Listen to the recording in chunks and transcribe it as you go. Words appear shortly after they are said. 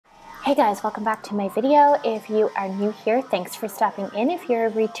Hey guys, welcome back to my video. If you are new here, thanks for stopping in. If you're a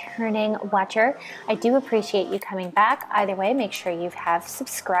returning watcher, I do appreciate you coming back. Either way, make sure you have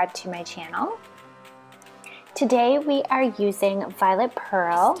subscribed to my channel. Today we are using Violet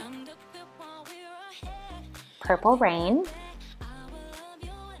Pearl, Purple Rain,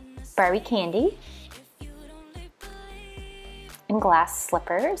 Barbie Candy, and Glass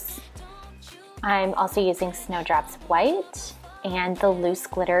Slippers. I'm also using Snowdrops White and the Loose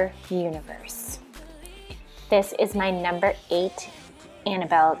Glitter Universe. This is my number 8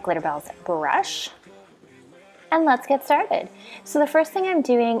 Annabelle Glitterbels brush. And let's get started. So the first thing I'm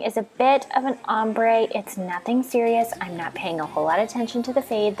doing is a bit of an ombre. It's nothing serious. I'm not paying a whole lot of attention to the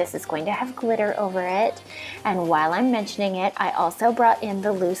fade. This is going to have glitter over it. And while I'm mentioning it, I also brought in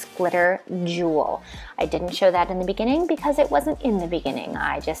the Loose Glitter Jewel. I didn't show that in the beginning because it wasn't in the beginning.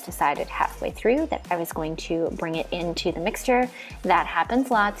 I just decided halfway through that I was going to bring it into the mixture. That happens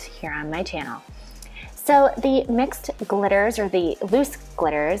lots here on my channel. So the mixed glitters, or the loose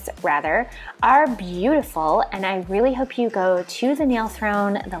glitters rather, are beautiful, and I really hope you go to the Nail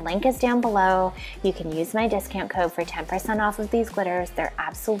Throne. The link is down below. You can use my discount code for 10% off of these glitters. They're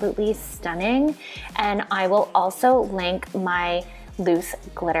absolutely stunning, and I will also link my loose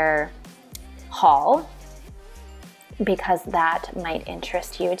glitter haul because that might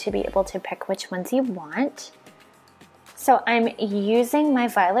interest you to be able to pick which ones you want. So I'm using my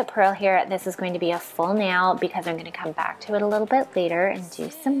Violet Pearl here. This is going to be a full nail because I'm going to come back to it a little bit later and do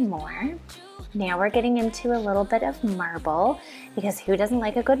some more. Now we're getting into a little bit of marble because who doesn't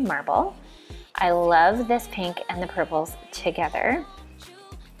like a good marble? I love this pink and the purples together.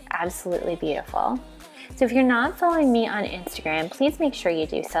 Absolutely beautiful. So if you're not following me on Instagram, please make sure you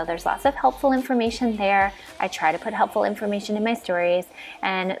do so. There's lots of helpful information there. I try to put helpful information in my stories,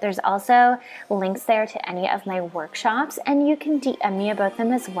 and there's also links there to any of my workshops, and you can DM me about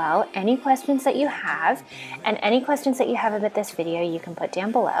them as well. Any questions that you have, and any questions that you have about this video, you can put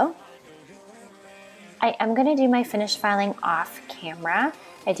down below. I am going to do my finish filing off camera.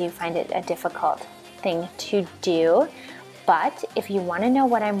 I do find it a difficult thing to do, but if you want to know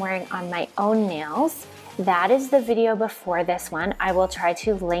what I'm wearing on my own nails, that is the video before this one. I will try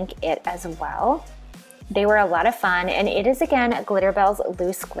to link it as well. They were a lot of fun, and it is again Glitterbels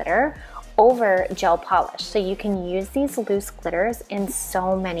loose glitter over gel polish. So you can use these loose glitters in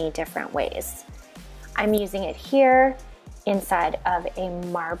so many different ways. I'm using it here inside of a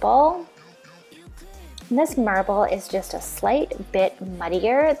marble. This marble is just a slight bit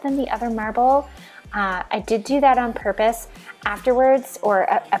muddier than the other marble. I did do that on purpose. Afterwards, or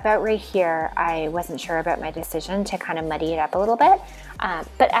about right here, I wasn't sure about my decision to kind of muddy it up a little bit,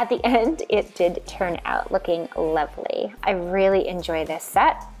 but at the end it did turn out looking lovely. I really enjoy this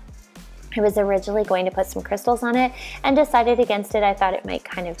set. I was originally going to put some crystals on it and decided against it. I thought it might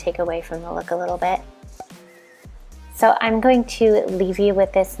kind of take away from the look a little bit. So I'm going to leave you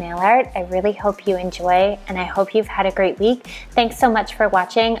with this nail art. I really hope you enjoy, and I hope you've had a great week. Thanks so much for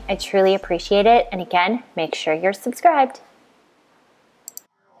watching. I truly appreciate it. And again, make sure you're subscribed.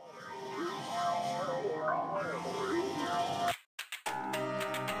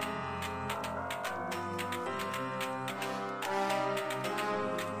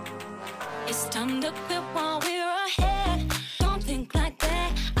 It's time to quit.